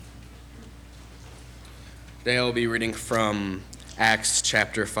Today I'll be reading from Acts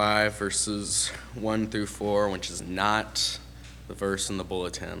chapter 5, verses 1 through 4, which is not the verse in the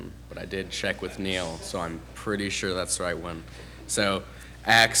bulletin, but I did check with Neil, so I'm pretty sure that's the right one. So,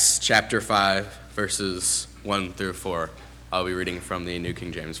 Acts chapter 5, verses 1 through 4. I'll be reading from the New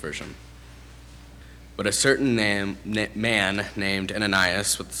King James Version. But a certain man named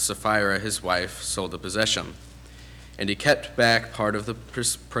Ananias with Sapphira his wife sold a possession. And he kept back part of the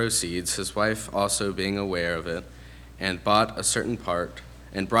proceeds, his wife also being aware of it, and brought a certain part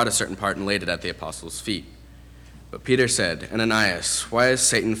and laid it at the apostles' feet. But Peter said, Ananias, why has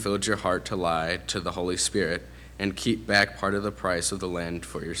Satan filled your heart to lie to the Holy Spirit and keep back part of the price of the land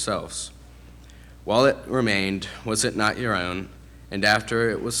for yourselves? While it remained, was it not your own? And after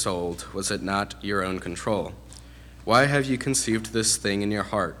it was sold, was it not your own control? Why have you conceived this thing in your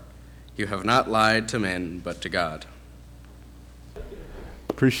heart? You have not lied to men, but to God.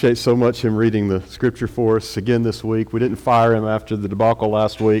 Appreciate so much him reading the scripture for us again this week. We didn't fire him after the debacle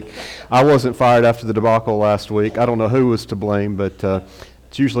last week. I wasn't fired after the debacle last week. I don't know who was to blame, but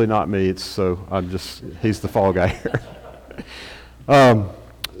it's usually not me. He's the fall guy here.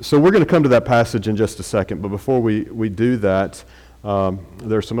 So we're going to come to that passage in just a second, but before we do that,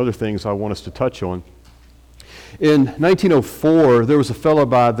 there are some other things I want us to touch on. In 1904, there was a fellow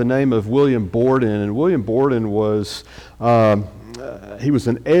by the name of William Borden, and William Borden was he was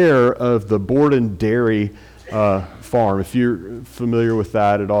an heir of the Borden Dairy farm, if you're familiar with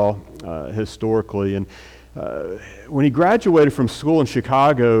that at all historically. And when he graduated from school in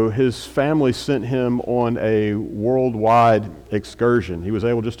Chicago, his family sent him on a worldwide excursion. He was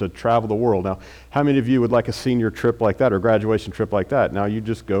able just to travel the world. Now, how many of you would like a senior trip like that or graduation trip like that? Now, you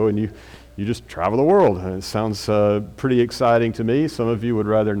just go and you just travel the world. And it sounds pretty exciting to me. Some of you would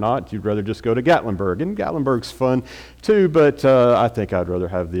rather not. You'd rather just go to Gatlinburg. And Gatlinburg's fun too, but I think I'd rather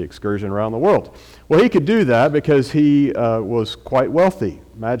have the excursion around the world. Well, he could do that because he was quite wealthy.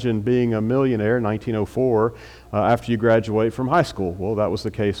 Imagine being a millionaire in 1904 after you graduate from high school. Well, that was the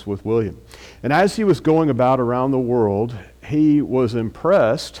case with William. And as he was going about around the world, he was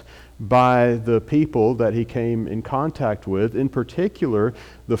impressed by the people that he came in contact with, in particular,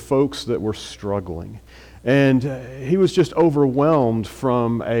 the folks that were struggling. And he was just overwhelmed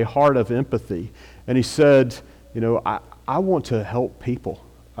from a heart of empathy. And he said, I want to help people.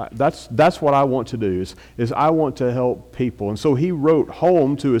 That's what I want to do, is I want to help people. And so he wrote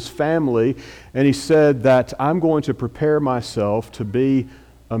home to his family, and he said that I'm going to prepare myself to be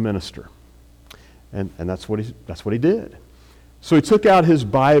a minister. And that's what he did. So he took out his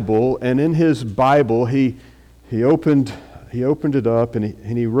Bible, and in his Bible he opened it up,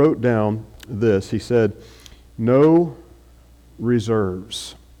 and he wrote down this. He said, "No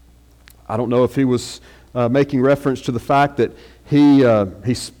reserves." I don't know if he was making reference to the fact that he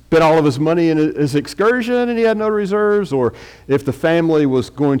spent all of his money in his excursion and he had no reserves, or if the family was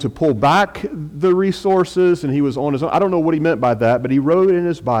going to pull back the resources and he was on his own. I don't know what he meant by that, but he wrote in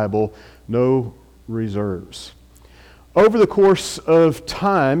his Bible, "No reserves." Over the course of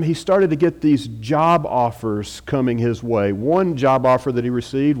time, he started to get these job offers coming his way. One job offer that he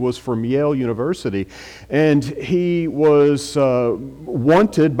received was from Yale University, and he was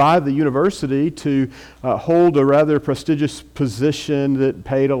wanted by the university to hold a rather prestigious position that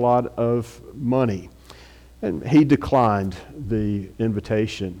paid a lot of money. And he declined the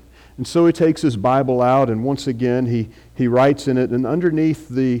invitation. And so he takes his Bible out, and once again he writes in it, and underneath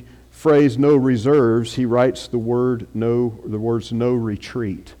the phrase "no reserves," he writes the words "no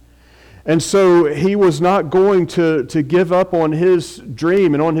retreat." And so he was not going to give up on his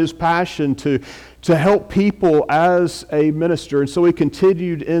dream and on his passion to help people as a minister. And so he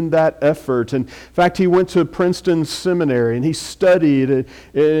continued in that effort. In fact, he went to Princeton Seminary and he studied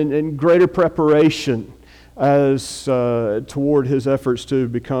in greater preparation as toward his efforts to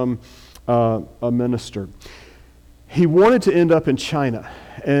become a minister. He wanted to end up in China.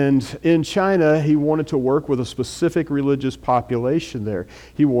 And in China, he wanted to work with a specific religious population there.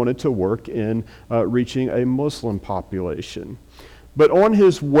 He wanted to work in reaching a Muslim population. But on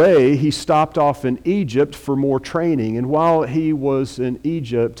his way, he stopped off in Egypt for more training. And while he was in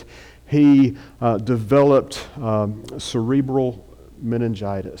Egypt, he developed cerebral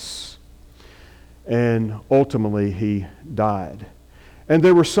meningitis. And ultimately, he died. And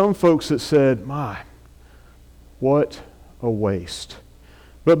there were some folks that said, "My, what a waste."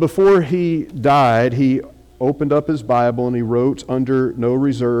 But before he died, he opened up his Bible and he wrote under "no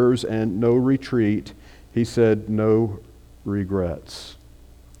reserves" and "no retreat," he said, "no regrets."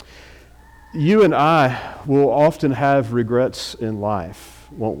 You and I will often have regrets in life.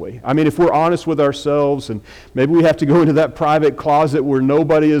 won't we? I mean, if we're honest with ourselves, and maybe we have to go into that private closet where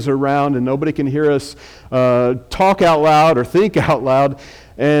nobody is around and nobody can hear us talk out loud or think out loud,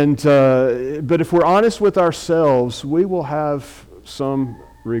 but if we're honest with ourselves, we will have some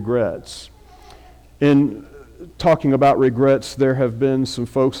regrets. In talking about regrets, there have been some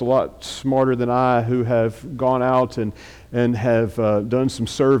folks a lot smarter than I who have gone out and have done some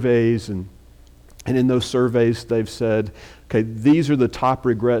surveys, and in those surveys they've said, okay, these are the top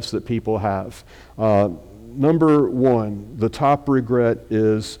regrets that people have. Number one, the top regret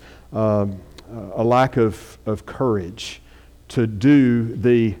is a lack of courage to do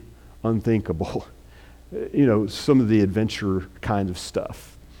the unthinkable. Some of the adventure kind of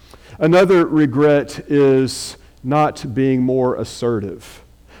stuff. Another regret is not being more assertive.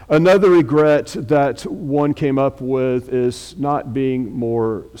 Another regret that one came up with is not being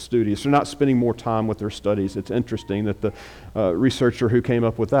more studious, or not spending more time with their studies. It's interesting that the researcher who came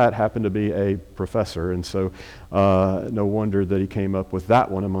up with that happened to be a professor, and so no wonder that he came up with that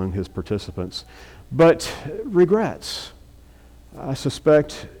one among his participants. But regrets, I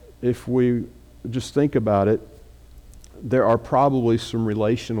suspect if we just think about it, there are probably some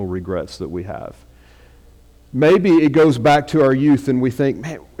relational regrets that we have. Maybe it goes back to our youth and we think,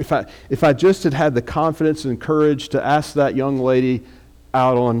 man, if I just had the confidence and courage to ask that young lady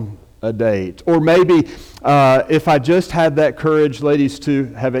out on a date. Or maybe if I just had that courage, ladies, to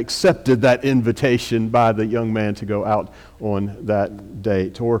have accepted that invitation by the young man to go out on that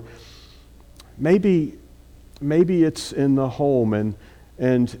date. Or maybe it's in the home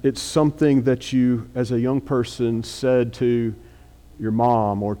and it's something that you, as a young person, said to your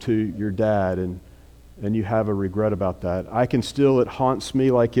mom or to your dad, and you have a regret about that. It haunts me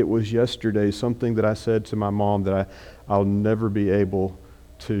like it was yesterday, something that I said to my mom that I'll never be able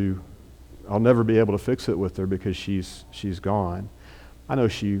to fix it with her because she's gone. I know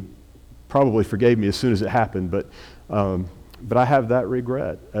she probably forgave me as soon as it happened, but I have that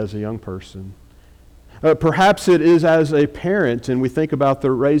regret as a young person. Perhaps it is as a parent, and we think about the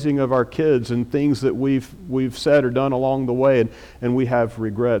raising of our kids and things that we've said or done along the way, and we have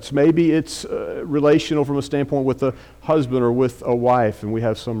regrets. Maybe it's relational from a standpoint with a husband or with a wife, and we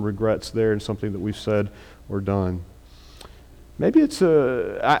have some regrets there and something that we've said or done. Maybe it's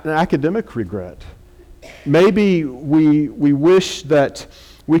an academic regret. Maybe we wish that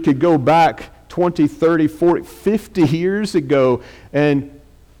we could go back 20, 30, 40, 50 years ago and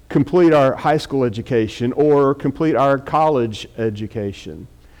complete our high school education or complete our college education.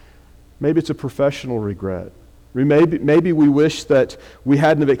 Maybe it's a professional regret. Maybe we wish that we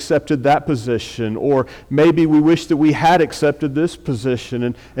hadn't have accepted that position, or maybe we wish that we had accepted this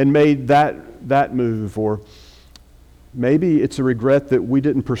position and made that move, or maybe it's a regret that we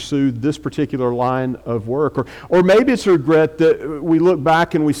didn't pursue this particular line of work. Or maybe it's a regret that we look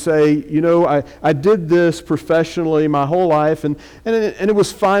back and we say, I did this professionally my whole life, and it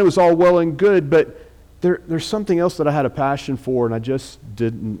was fine, it was all well and good, but there's something else that I had a passion for, and I just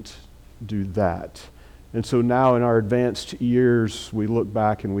didn't do that. And so now in our advanced years, we look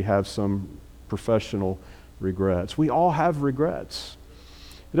back and we have some professional regrets. We all have regrets.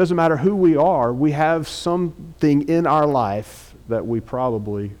 It doesn't matter who we are, we have something in our life that we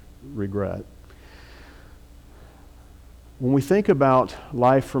probably regret. When we think about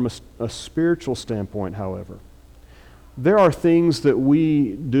life from a spiritual standpoint, however, there are things that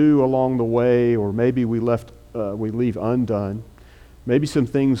we do along the way, or maybe we leave undone. Maybe some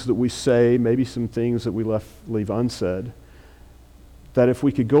things that we say, maybe some things that we leave unsaid, that if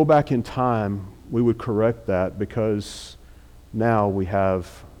we could go back in time, we would correct that, because now we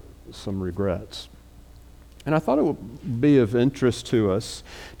have some regrets. And I thought it would be of interest to us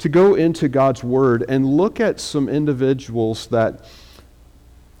to go into God's Word and look at some individuals that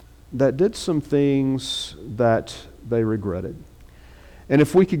did some things that they regretted. And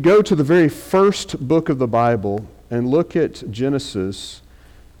if we could go to the very first book of the Bible and look at Genesis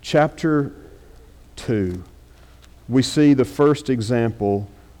chapter 2, we see the first example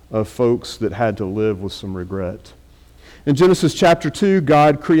of folks that had to live with some regret. In Genesis chapter 2,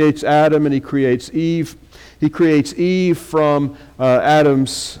 God creates Adam and He creates Eve. He creates Eve from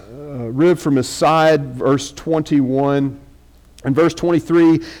Adam's rib from his side, verse 21. In verse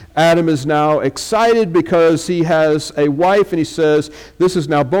 23, Adam is now excited because he has a wife, and he says, "This is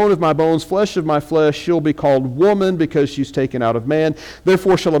now bone of my bones, flesh of my flesh. She'll be called woman because she's taken out of man.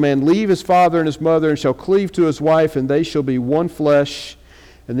 Therefore shall a man leave his father and his mother and shall cleave to his wife, and they shall be one flesh."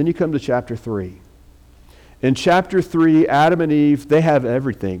 And then you come to chapter 3. In chapter 3, Adam and Eve, they have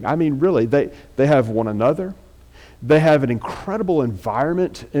everything. I mean, really, they have one another. They have an incredible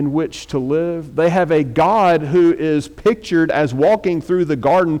environment in which to live. They have a God who is pictured as walking through the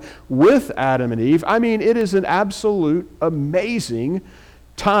garden with Adam and Eve. I mean, it is an absolute amazing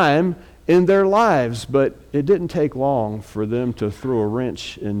time in their lives, but it didn't take long for them to throw a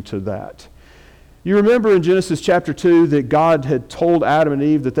wrench into that. You remember in Genesis chapter 2 that God had told Adam and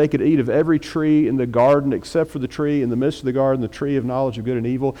Eve that they could eat of every tree in the garden except for the tree in the midst of the garden, the tree of knowledge of good and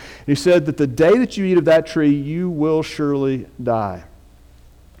evil. And he said that the day that you eat of that tree, you will surely die.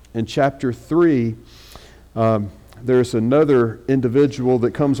 In chapter 3, there's another individual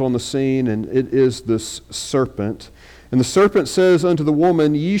that comes on the scene, and it is this serpent. And the serpent says unto the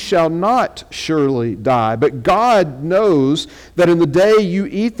woman, ye shall not surely die. But God knows that in the day you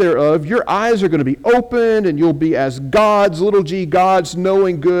eat thereof, your eyes are going to be opened, and you'll be as gods, little g gods,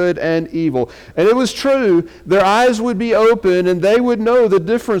 knowing good and evil. And it was true. Their eyes would be open, and they would know the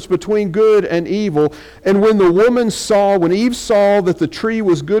difference between good and evil. And when Eve saw that the tree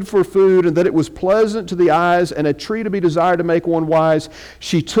was good for food, and that it was pleasant to the eyes, and a tree to be desired to make one wise,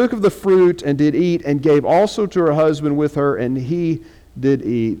 she took of the fruit and did eat, and gave also to her husband with her, and he did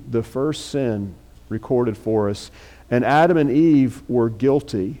eat. The first sin recorded for us. And Adam and Eve were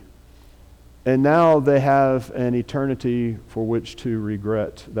guilty. And now they have an eternity for which to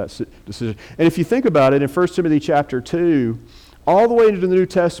regret that decision. And if you think about it, in 1 Timothy chapter 2, all the way into the New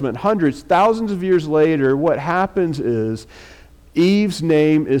Testament, hundreds, thousands of years later, what happens is Eve's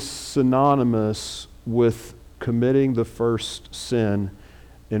name is synonymous with committing the first sin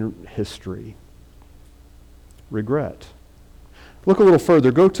in history. Regret. Look a little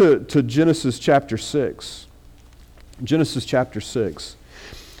further. Go to Genesis chapter 6. Genesis chapter 6.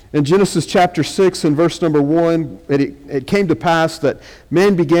 In Genesis chapter 6 and verse number 1, it came to pass that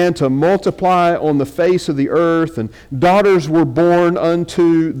men began to multiply on the face of the earth, and daughters were born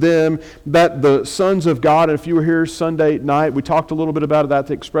unto them, that the sons of God, and if you were here Sunday night, we talked a little bit about that,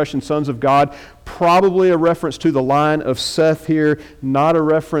 the expression sons of God, probably a reference to the line of Seth here, not a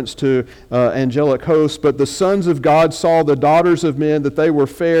reference to angelic hosts, but the sons of God saw the daughters of men, that they were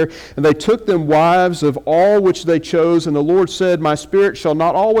fair, and they took them wives of all which they chose, and the Lord said, my spirit shall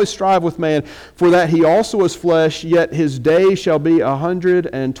not always strive with man, for that he also is flesh, yet his day shall be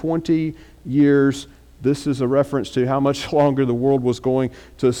 120 years. This is a reference to how much longer the world was going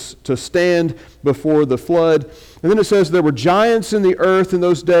to stand before the flood. And then it says there were giants in the earth in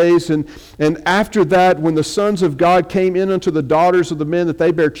those days, and after that, when the sons of God came in unto the daughters of the men, that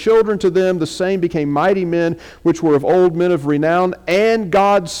they bare children to them, the same became mighty men, which were of old, men of renown. And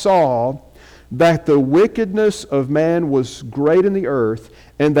God saw that the wickedness of man was great in the earth,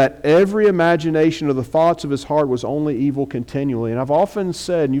 and that every imagination of the thoughts of his heart was only evil continually. And I've often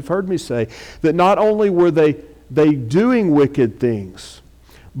said, and you've heard me say, that not only were they doing wicked things,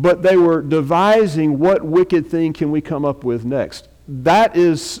 but they were devising what wicked thing can we come up with next. That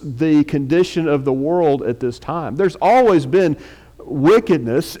is the condition of the world at this time. There's always been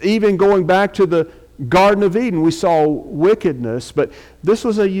wickedness, even going back to the Garden of Eden, we saw wickedness, but this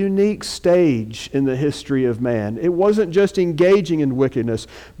was a unique stage in the history of man. It wasn't just engaging in wickedness,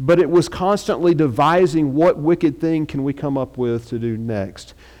 but it was constantly devising what wicked thing can we come up with to do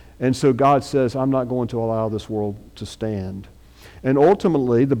next. And so God says, I'm not going to allow this world to stand. And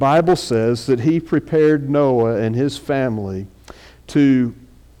ultimately, the Bible says that he prepared Noah and his family to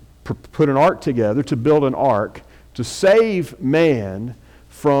put an ark together, to build an ark, to save man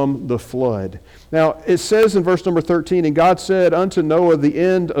from the flood. Now, it says in verse number 13, and God said unto Noah, the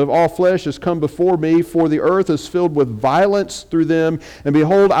end of all flesh is come before me, for the earth is filled with violence through them, and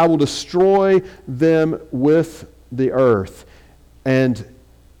behold, I will destroy them with the earth. And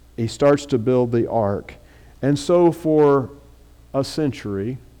he starts to build the ark. And so for a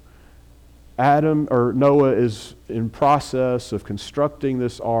century, Noah is in process of constructing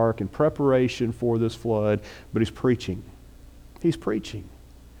this ark in preparation for this flood, but he's preaching. He's preaching.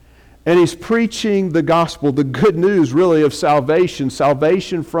 And he's preaching the gospel, the good news really of salvation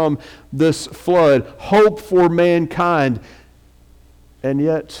from this flood, hope for mankind. And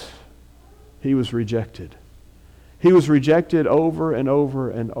yet, he was rejected. He was rejected over and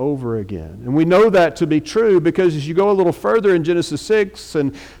over and over again. And we know that to be true because as you go a little further in Genesis 6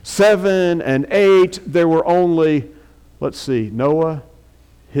 and 7 and 8, there were only, Noah,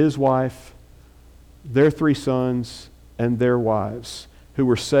 his wife, their 3 sons, and their wives, who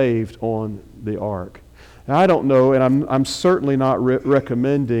were saved on the ark. Now, I don't know, and I'm certainly not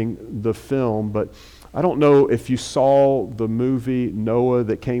recommending the film, but I don't know if you saw the movie Noah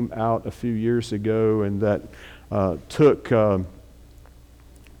that came out a few years ago and that took a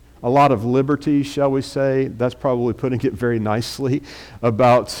lot of liberty, shall we say. That's probably putting it very nicely,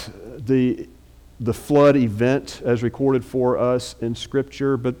 about the the flood event as recorded for us in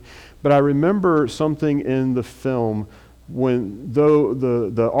Scripture, but I remember something in the film when, though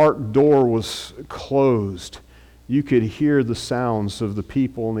the ark door was closed, you could hear the sounds of the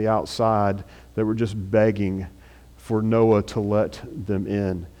people on the outside that were just begging for Noah to let them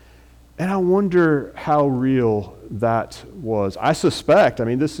in. And I wonder how real that was. I suspect,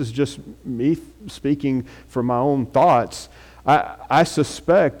 this is just me speaking from my own thoughts, I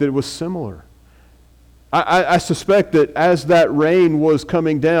suspect that it was similar. I suspect that as that rain was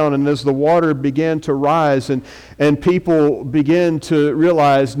coming down and as the water began to rise and people began to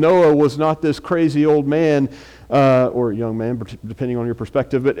realize Noah was not this crazy old man or young man, depending on your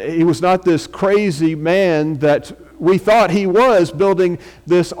perspective, but he was not this crazy man that we thought he was building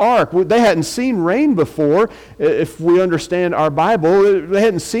this ark. They hadn't seen rain before, if we understand our Bible. They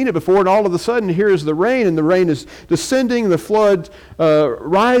hadn't seen it before, and all of a sudden here's the rain, and the rain is descending, the flood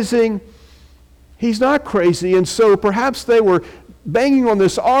rising. He's not crazy, and so perhaps they were banging on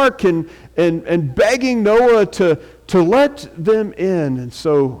this ark and begging Noah to let them in. And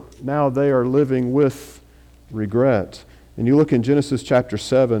so now they are living with regret. And you look in Genesis chapter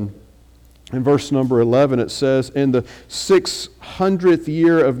 7, in verse number 11, it says, "In the 600th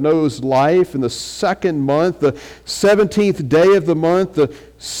year of Noah's life, in the 2nd month, the 17th day of the month, the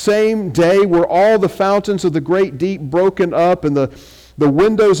same day were all the fountains of the great deep broken up, and the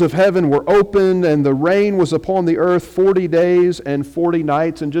windows of heaven were opened, and the rain was upon the earth 40 days and 40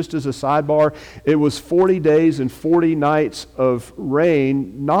 nights. And just as a sidebar, it was 40 days and 40 nights of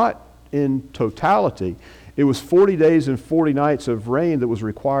rain, not in totality. It was 40 days and 40 nights of rain that was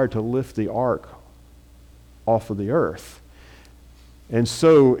required to lift the ark off of the earth. And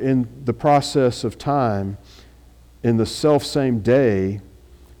so in the process of time, in the selfsame day,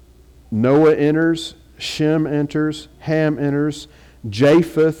 Noah enters, Shem enters, Ham enters,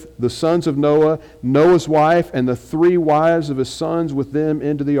 Japheth, the sons of Noah, Noah's wife, and the 3 wives of his sons with them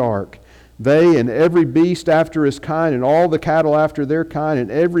into the ark. They and every beast after his kind, and all the cattle after their kind,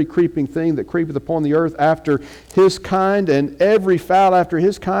 and every creeping thing that creepeth upon the earth after his kind, and every fowl after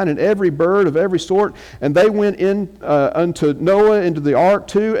his kind, and every bird of every sort. And they went in unto Noah into the ark,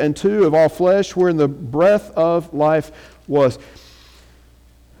 2 and 2 of all flesh, wherein the breath of life was."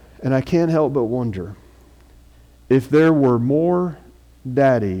 And I can't help but wonder, if there were more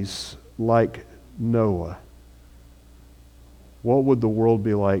daddies like Noah, what would the world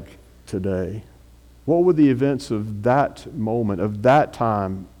be like today? What would the events of that moment, of that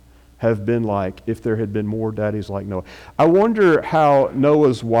time, have been like if there had been more daddies like Noah? I wonder how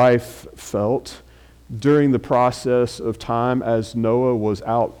Noah's wife felt during the process of time as Noah was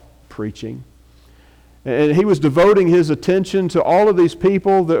out preaching. And he was devoting his attention to all of these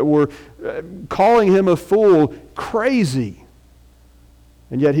people that were calling him a fool, crazy.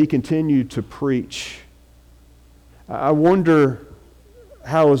 And yet he continued to preach. I wonder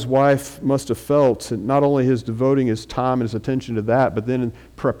how his wife must have felt, and not only his devoting his time and his attention to that, but then in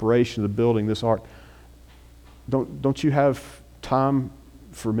preparation of building this ark. Don't you have time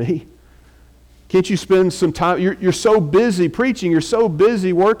for me? Can't you spend some time? You're so busy preaching. You're so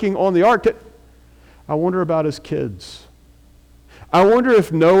busy working on the ark. I wonder about his kids. I wonder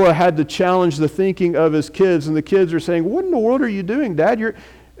if Noah had to challenge the thinking of his kids, and the kids are saying, "What in the world are you doing, Dad?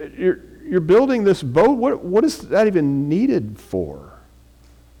 You're building this boat. What is that even needed for?"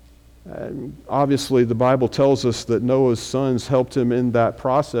 Obviously, the Bible tells us that Noah's sons helped him in that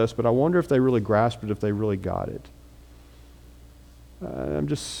process, but I wonder if they really grasped it, if they really got it. I'm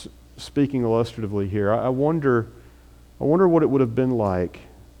just speaking illustratively here. I wonder what it would have been like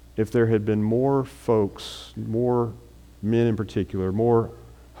if there had been more folks, more men in particular, more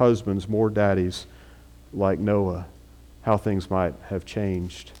husbands, more daddies like Noah, how things might have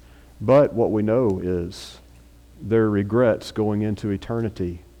changed. But what we know is there are regrets going into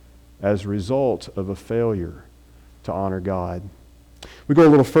eternity as a result of a failure to honor God. We go a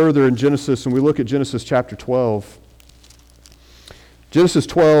little further in Genesis and we look at Genesis chapter 12. Genesis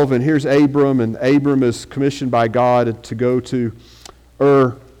 12, and here's Abram, and Abram is commissioned by God to go to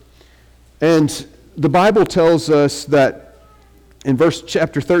Ur. And the Bible tells us that in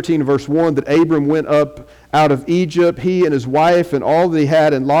chapter 13, verse 1, that Abram went up out of Egypt, he and his wife and all that he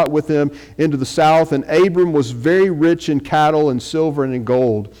had, and Lot with him, into the south. And Abram was very rich in cattle and silver and in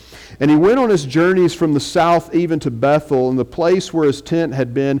gold. And he went on his journeys from the south even to Bethel, and the place where his tent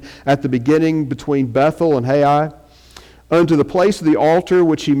had been at the beginning between Bethel and Hai, unto the place of the altar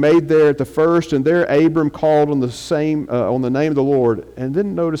which he made there at the first. And there Abram called on the name of the Lord. And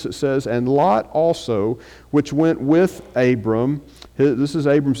then notice it says, and Lot also, which went with Abram, this is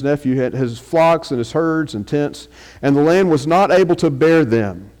Abram's nephew, had his flocks and his herds and tents, and the land was not able to bear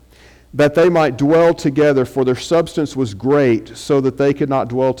them. that they might dwell together, for their substance was great, so that they could not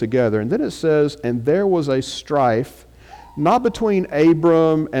dwell together. And then it says, and there was a strife, not between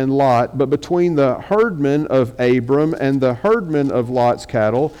Abram and Lot, but between the herdmen of Abram and the herdmen of Lot's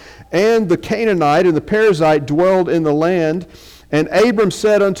cattle. And the Canaanite and the Perizzite dwelled in the land. And Abram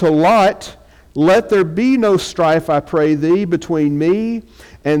said unto Lot, let there be no strife, I pray thee, between me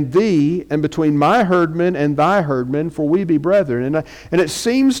and thee, and between my herdmen and thy herdmen, for we be brethren. And it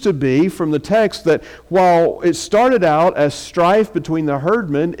seems to be from the text that while it started out as strife between the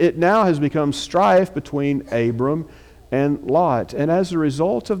herdmen, it now has become strife between Abram and Lot. And as a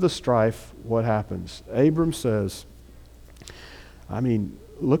result of the strife, what happens? Abram says,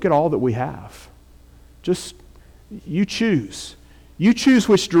 look at all that we have. Just, you choose. You choose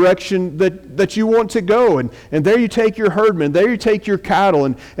which direction that you want to go. And there you take your herdmen, there you take your cattle,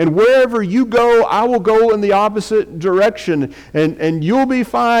 and wherever you go, I will go in the opposite direction. And you'll be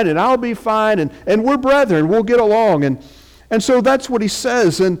fine, and I'll be fine, and we're brethren, we'll get along. And so that's what he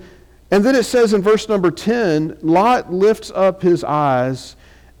says. And then it says in verse number 10, Lot lifts up his eyes,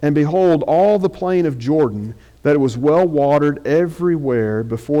 and behold, all the plain of Jordan, that it was well watered everywhere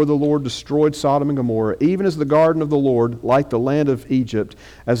before the Lord destroyed Sodom and Gomorrah, even as the garden of the Lord, like the land of Egypt,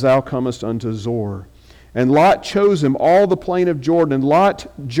 as thou comest unto Zoar. And Lot chose him all the plain of Jordan, and Lot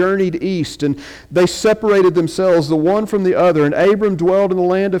journeyed east, and they separated themselves the one from the other. And Abram dwelled in the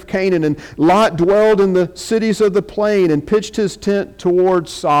land of Canaan, and Lot dwelled in the cities of the plain, and pitched his tent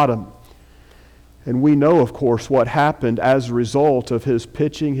towards Sodom. And we know, of course, what happened as a result of his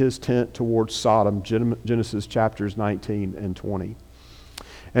pitching his tent towards Sodom, Genesis chapters 19 and 20.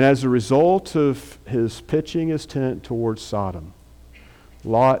 And as a result of his pitching his tent towards Sodom,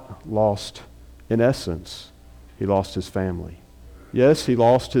 Lot lost, in essence, he lost his family. Yes, he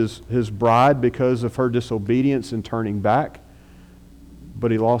lost his bride because of her disobedience and turning back, but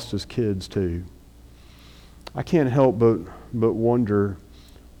he lost his kids too. I can't help but wonder,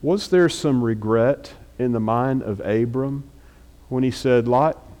 was there some regret in the mind of Abram when he said,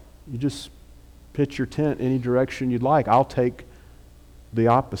 Lot, you just pitch your tent any direction you'd like. I'll take the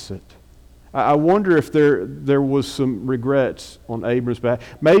opposite. I wonder if there was some regrets on Abram's behalf.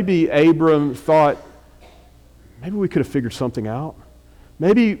 Maybe Abram thought, maybe we could have figured something out.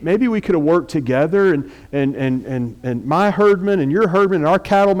 Maybe we could have worked together, and my herdmen and your herdmen and our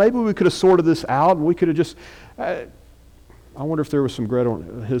cattle, maybe we could have sorted this out, and we could have just... I wonder if there was some regret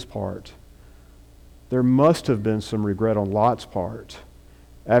on his part. There must have been some regret on Lot's part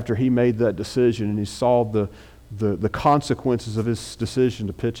after he made that decision and he saw the consequences of his decision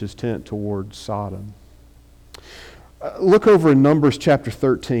to pitch his tent toward Sodom. Look over in Numbers chapter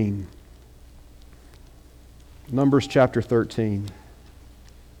 13. Numbers chapter 13.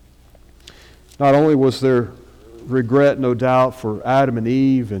 Not only was there regret, no doubt, for Adam and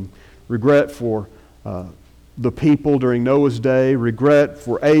Eve, and regret for the people during Noah's day, regret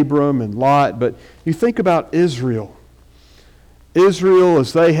for Abram and Lot, but you think about Israel. Israel,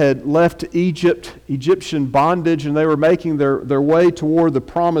 as they had left Egyptian bondage, and they were making their way toward the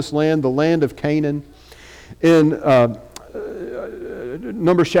promised land, the land of Canaan. In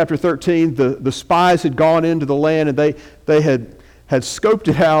Numbers chapter 13, the spies had gone into the land, and they had scoped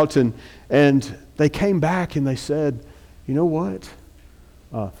it out, and they came back and they said, you know what?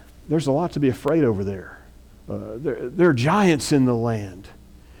 There's a lot to be afraid over there. There are giants in the land.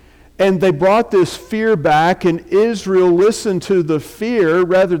 And they brought this fear back, and Israel listened to the fear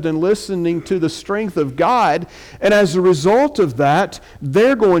rather than listening to the strength of God. And as a result of that,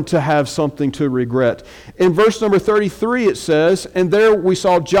 they're going to have something to regret. In verse number 33 it says, and there we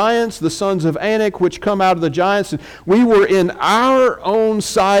saw giants, the sons of Anak, which come out of the giants. And we were in our own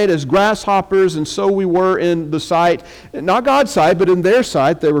sight as grasshoppers, and so we were in the sight, not God's sight, but in their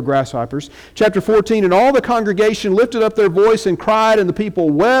sight, they were grasshoppers. Chapter 14, and all the congregation lifted up their voice and cried, and the people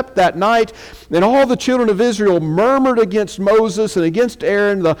wept that night. And all the children of Israel murmured against Moses and against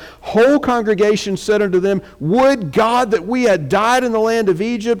Aaron. The whole congregation said unto them, would God that we had died in the land of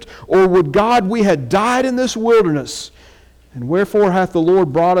Egypt, or would God we had died in this wilderness? And wherefore hath the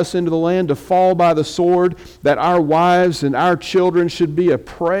Lord brought us into the land to fall by the sword, that our wives and our children should be a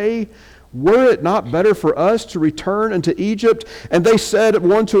prey? Were it not better for us to return unto Egypt? And they said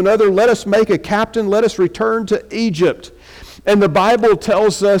one to another, let us make a captain, let us return to Egypt. And the Bible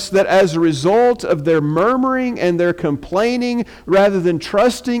tells us that as a result of their murmuring and their complaining, rather than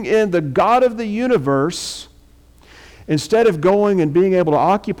trusting in the God of the universe, instead of going and being able to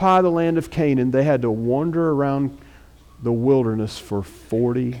occupy the land of Canaan, they had to wander around the wilderness for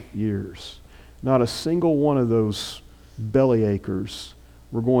 40 years. Not a single one of those bellyachers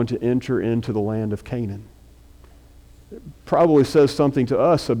were going to enter into the land of Canaan. probably says something to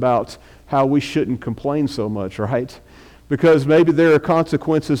us about how we shouldn't complain so much, right? Because maybe there are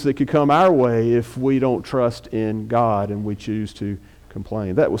consequences that could come our way if we don't trust in God and we choose to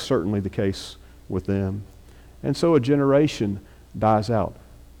complain. That was certainly the case with them. And so a generation dies out.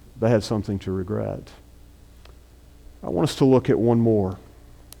 They had something to regret. I want us to look at one more.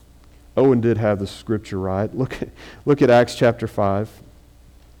 Owen did have the scripture right. Look at Acts chapter 5.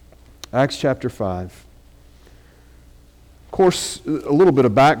 Acts chapter 5. Of course, a little bit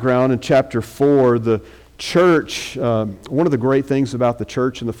of background in chapter 4. The church, one of the great things about the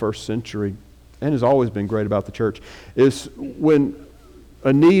church in the first century, and has always been great about the church, is when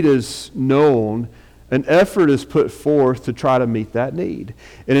a need is known, an effort is put forth to try to meet that need.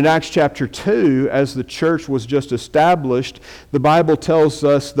 And in Acts chapter 2, as the church was just established, the Bible tells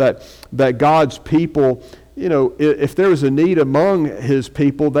us that God's people, if there was a need among His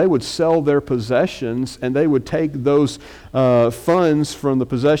people, they would sell their possessions and they would take those funds from the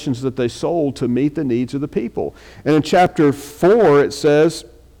possessions that they sold to meet the needs of the people. And in chapter 4, it says,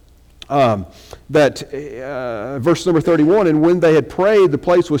 verse number 31, and when they had prayed, the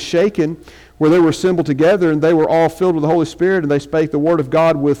place was shaken where they were assembled together, and they were all filled with the Holy Spirit, and they spake the word of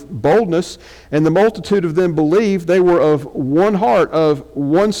God with boldness. And the multitude of them believed. They were of one heart, of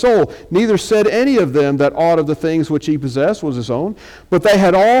one soul. Neither said any of them that aught of the things which he possessed was his own, but they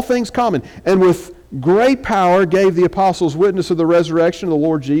had all things common. And with great power gave the apostles witness of the resurrection of the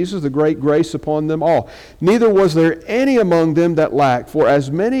Lord Jesus, the great grace upon them all. Neither was there any among them that lacked, for as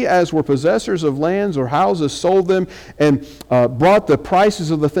many as were possessors of lands or houses sold them, and brought the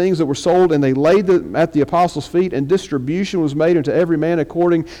prices of the things that were sold, and they laid them at the apostles' feet, and distribution was made unto every man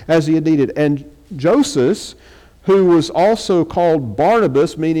according as he had needed. And Joseph, who was also called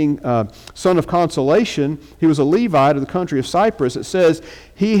Barnabas, meaning son of consolation, he was a Levite of the country of Cyprus. It says,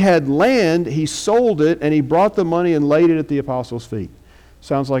 he had land, he sold it, and he brought the money and laid it at the apostles' feet.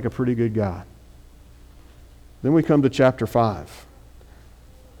 Sounds like a pretty good guy. Then we come to chapter 5.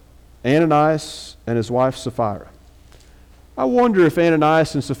 Ananias and his wife Sapphira. I wonder if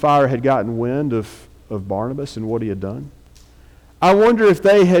Ananias and Sapphira had gotten wind of Barnabas and what he had done. I wonder if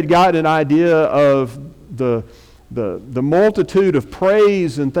they had gotten an idea of the multitude of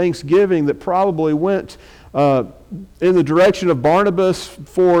praise and thanksgiving that probably went in the direction of Barnabas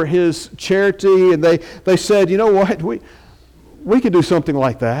for his charity. And they said, you know what, we can do something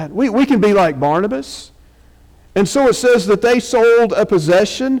like that. We can be like Barnabas. And so it says that they sold a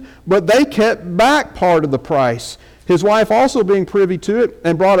possession, but they kept back part of the price. His wife also being privy to it,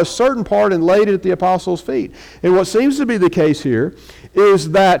 and brought a certain part and laid it at the apostles' feet. And what seems to be the case here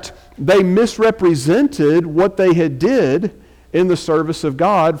is that they misrepresented what they had did in the service of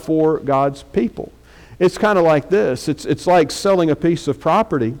God for God's people. It's kind of like this. It's like selling a piece of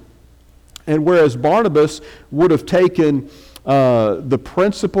property, and whereas Barnabas would have taken the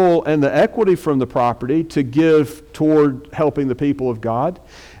principal and the equity from the property to give toward helping the people of God,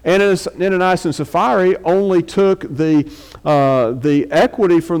 Ananias and Sapphira only took the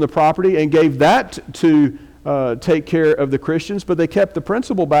equity from the property and gave that to take care of the Christians, but they kept the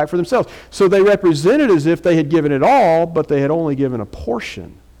principal back for themselves. So they represented as if they had given it all, but they had only given a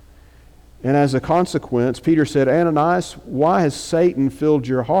portion. And as a consequence, Peter said, Ananias, why has Satan filled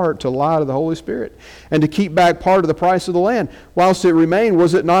your heart to lie to the Holy Spirit and to keep back part of the price of the land? Whilst it remained,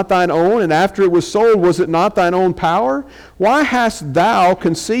 was it not thine own? And after it was sold, was it not thine own power? Why hast thou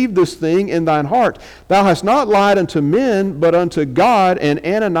conceived this thing in thine heart? Thou hast not lied unto men, but unto God. And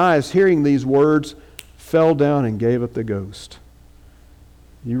Ananias, hearing these words, fell down and gave up the ghost.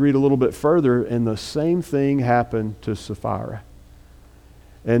 You read a little bit further, and the same thing happened to Sapphira.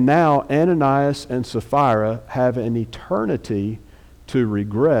 And now Ananias and Sapphira have an eternity to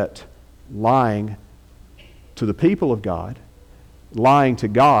regret lying to the people of God, lying to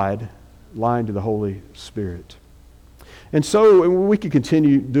God, lying to the Holy Spirit. And so we could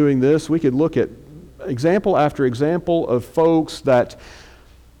continue doing this. We could look at example after example of folks that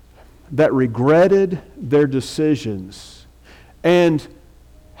regretted their decisions and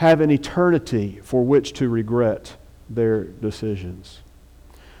have an eternity for which to regret their decisions.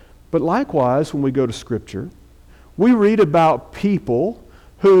 But likewise, when we go to Scripture, we read about people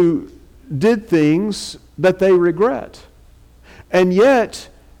who did things that they regret. And yet,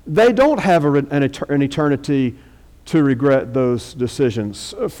 they don't have an eternity to regret those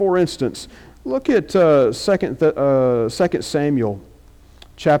decisions. For instance, look at 2 Samuel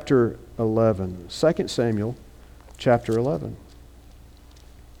chapter 11. 2 Samuel chapter 11.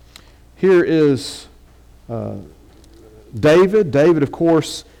 Here is David. David, of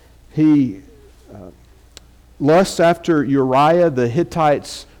course, he lusts after Uriah, the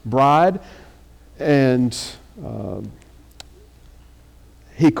Hittite's bride, and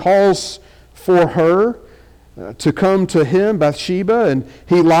he calls for her to come to him, Bathsheba, and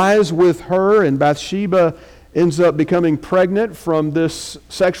he lies with her, and Bathsheba ends up becoming pregnant from this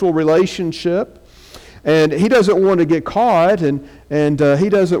sexual relationship. And he doesn't want to get caught, and he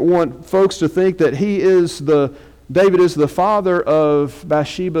doesn't want folks to think that David is the father of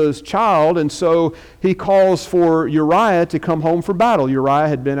Bathsheba's child, and so he calls for Uriah to come home for battle. Uriah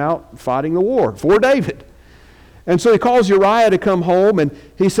had been out fighting the war for David. And so he calls Uriah to come home, and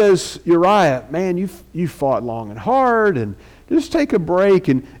he says, Uriah, man, you fought long and hard, and just take a break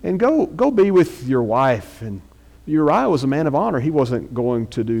and go be with your wife. And Uriah was a man of honor. He wasn't going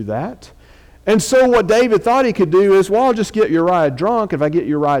to do that. And so what David thought he could do is, well, I'll just get Uriah drunk. If I get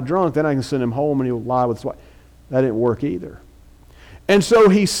Uriah drunk, then I can send him home and he'll lie with his wife. That didn't work either. And so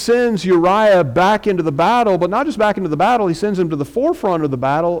he sends Uriah back into the battle, but not just back into the battle, he sends him to the forefront of the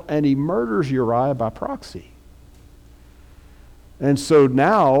battle, and he murders Uriah by proxy. And so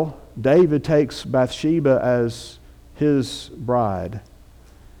now David takes Bathsheba as his bride.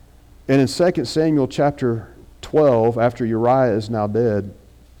 And in 2 Samuel chapter 12, after Uriah is now dead,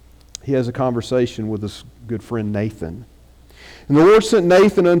 he has a conversation with his good friend Nathan. And the Lord sent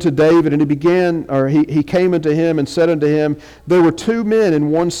Nathan unto David, and he came unto him and said unto him, there were 2 men in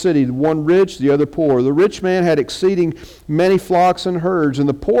one city, the one rich, the other poor. The rich man had exceeding many flocks and herds, and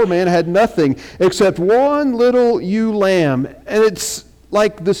the poor man had nothing except one little ewe lamb. And it's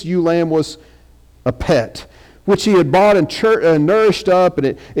like this ewe lamb was a pet, which he had bought and nourished up,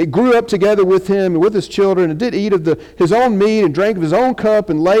 and it grew up together with him and with his children, and did eat of his own meat, and drank of his own cup,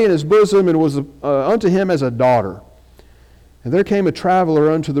 and lay in his bosom, and was unto him as a daughter. And there came a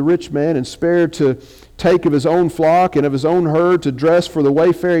traveler unto the rich man, and spared to take of his own flock and of his own herd to dress for the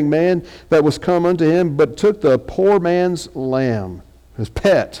wayfaring man that was come unto him, but took the poor man's lamb, his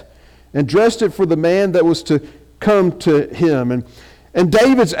pet, and dressed it for the man that was to come to him. And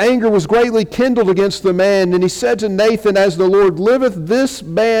David's anger was greatly kindled against the man, and he said to Nathan, as the Lord liveth, this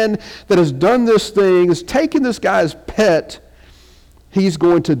man that has done this thing, has taken this guy's pet, he's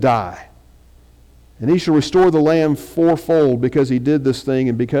going to die. And he shall restore the lamb fourfold, because he did this thing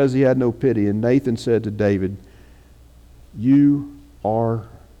and because he had no pity. And Nathan said to David, you are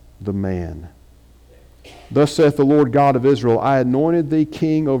the man. Thus saith the Lord God of Israel, I anointed thee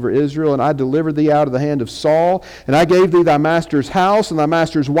king over Israel, and I delivered thee out of the hand of Saul, and I gave thee thy master's house and thy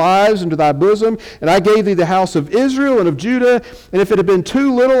master's wives into thy bosom, and I gave thee the house of Israel and of Judah, and if it had been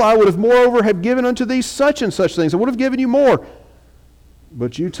too little, I would have moreover have given unto thee such and such things. I would have given you more.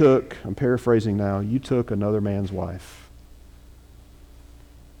 But you took, I'm paraphrasing now, you took another man's wife.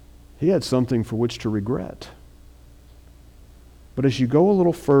 He had something for which to regret. But as you go a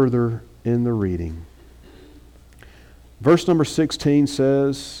little further in the reading, verse number 16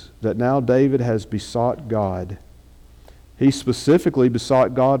 says that now David has besought God. He specifically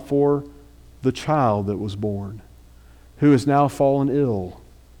besought God for the child that was born, who has now fallen ill.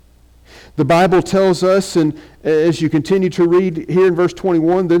 The Bible tells us, and as you continue to read here in verse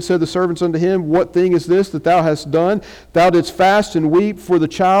 21, then said the servants unto him, what thing is this that thou hast done? Thou didst fast and weep for the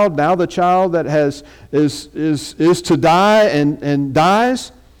child. Now the child that is to die and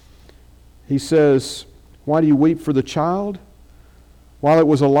dies. He says, why do you weep for the child? While it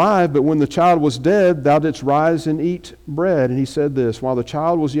was alive, but when the child was dead, thou didst rise and eat bread. And he said this, while the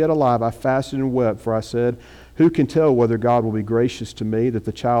child was yet alive, I fasted and wept, for I said, who can tell whether God will be gracious to me that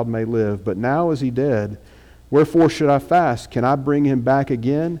the child may live? But now is he dead. Wherefore should I fast? Can I bring him back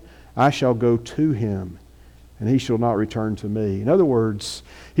again? I shall go to him, and he shall not return to me. In other words,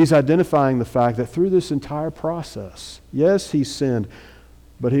 he's identifying the fact that through this entire process, yes, he sinned,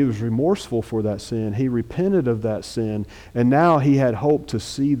 but he was remorseful for that sin. He repented of that sin, and now he had hope to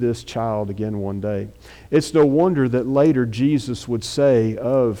see this child again one day. It's no wonder that later Jesus would say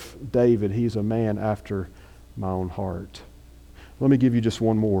of David, he's a man after my own heart. Let me give you just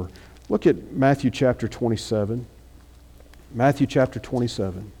one more. Look at Matthew chapter 27. Matthew chapter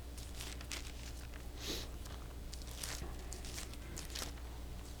 27.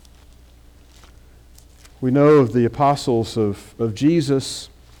 We know of the apostles of Jesus,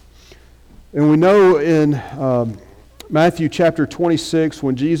 and we know in Matthew chapter 26,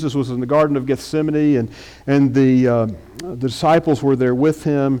 when Jesus was in the Garden of Gethsemane and the disciples were there with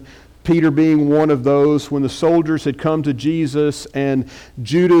him, Peter being one of those, when the soldiers had come to Jesus and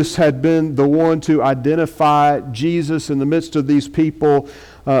Judas had been the one to identify Jesus in the midst of these people,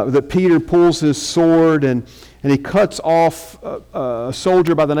 that Peter pulls his sword and he cuts off a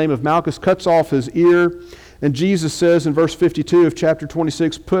soldier by the name of Malchus, cuts off his ear. And Jesus says in verse 52 of chapter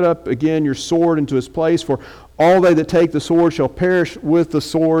 26, "Put up again your sword into its place, for all they that take the sword shall perish with the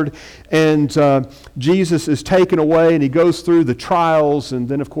sword." And Jesus is taken away, and he goes through the trials, and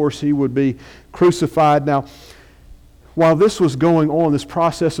then, of course, he would be crucified. Now, while this was going on, this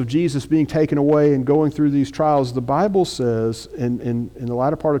process of Jesus being taken away and going through these trials, the Bible says in the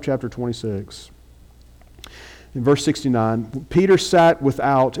latter part of chapter 26, in verse 69, Peter sat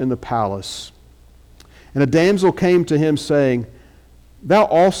without in the palace, and a damsel came to him, saying, "Thou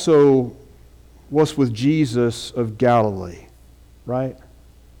also wast with Jesus of Galilee," right?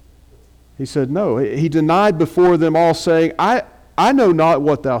 He said, no. He denied before them all, saying, I know not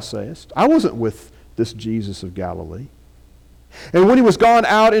what thou sayest. I wasn't with this Jesus of Galilee. And when he was gone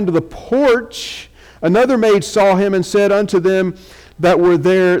out into the porch, another maid saw him and said unto them that were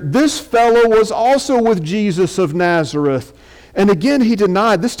there, "This fellow was also with Jesus of Nazareth." And again he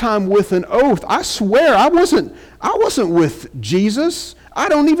denied, this time with an oath, "I swear I wasn't with Jesus. I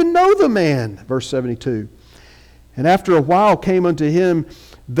don't even know the man." Verse 72. And after a while came unto him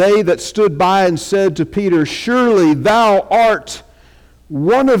they that stood by and said to Peter, "Surely thou art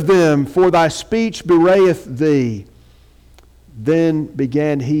one of them, for thy speech bewrayeth thee." Then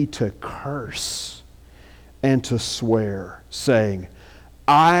began he to curse and to swear, saying,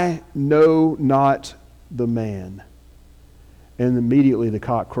 "I know not the man." And immediately the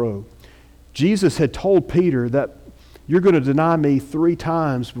cock crowed. Jesus had told Peter that you're going to deny me 3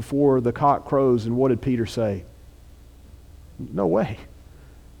 times before the cock crows. And what did Peter say? No way.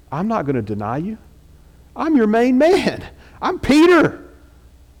 I'm not going to deny you. I'm your main man. I'm Peter.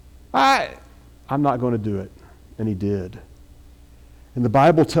 I'm not going to do it. And he did. And the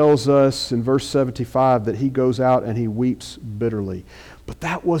Bible tells us in verse 75 that he goes out and he weeps bitterly. But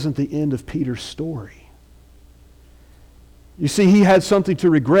that wasn't the end of Peter's story. You see, he had something to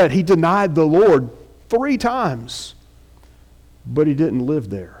regret. He denied the Lord 3 times. But he didn't live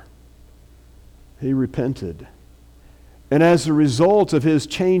there. He repented. And as a result of his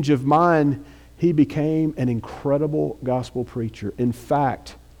change of mind, he became an incredible gospel preacher. In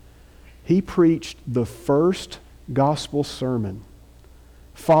fact, he preached the first gospel sermon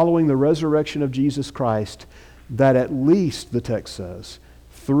following the resurrection of Jesus Christ that at least, the text says,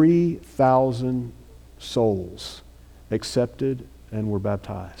 3,000 souls accepted and were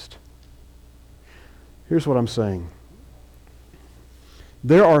baptized. Here's what I'm saying.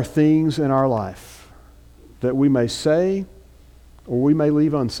 There are things in our life that we may say or we may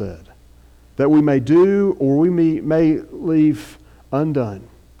leave unsaid, that we may do or we may leave undone,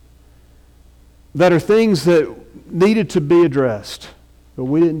 that are things that needed to be addressed, but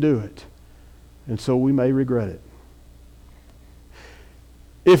we didn't do it, and so we may regret it.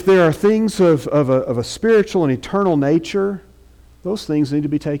 If there are things of a spiritual and eternal nature, those things need to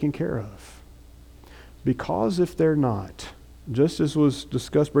be taken care of. Because if they're not, just as was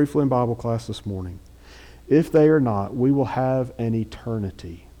discussed briefly in Bible class this morning, if they are not, we will have an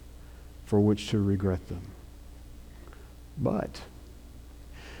eternity for which to regret them. But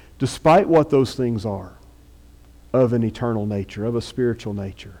despite what those things are, of an eternal nature, of a spiritual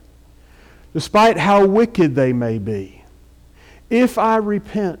nature, despite how wicked they may be, if I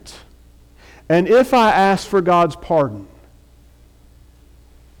repent and if I ask for God's pardon,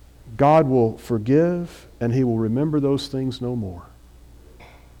 God will forgive and He will remember those things no more.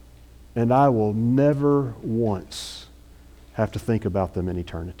 And I will never once have to think about them in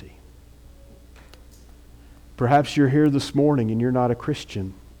eternity. Perhaps you're here this morning and you're not a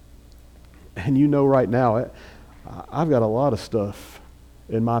Christian. And you know right now, I've got a lot of stuff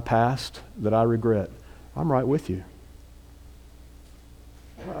in my past that I regret. I'm right with you.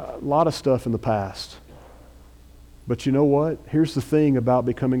 A lot of stuff in the past. But you know what? Here's the thing about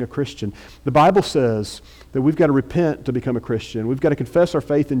becoming a Christian. The Bible says that we've got to repent to become a Christian. We've got to confess our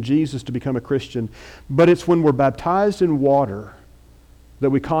faith in Jesus to become a Christian. But it's when we're baptized in water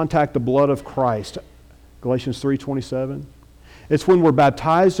that we contact the blood of Christ. Galatians 3:27. It's when we're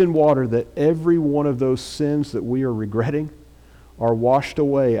baptized in water that every one of those sins that we are regretting are washed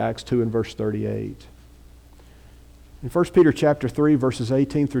away, Acts 2 and verse 38. In 1 Peter chapter 3, verses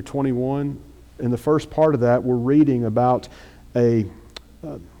 18 through 21, in the first part of that, we're reading about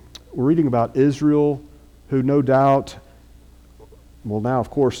Israel, who no doubt, well now of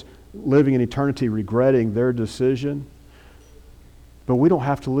course, living in eternity regretting their decision. But we don't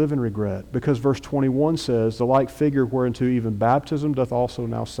have to live in regret, because verse 21 says, "The like figure whereunto even baptism doth also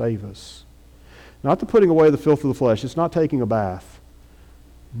now save us." Not the putting away the filth of the flesh, it's not taking a bath,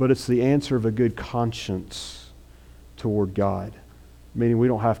 but it's the answer of a good conscience toward God. Meaning we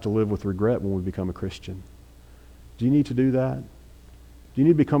don't have to live with regret when we become a Christian. Do you need to do that? Do you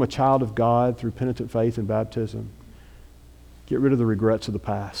need to become a child of God through penitent faith and baptism? Get rid of the regrets of the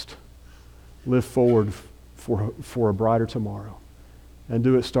past. Live forward for a brighter tomorrow. And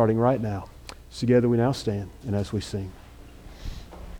do it starting right now. So together we now stand, and as we sing.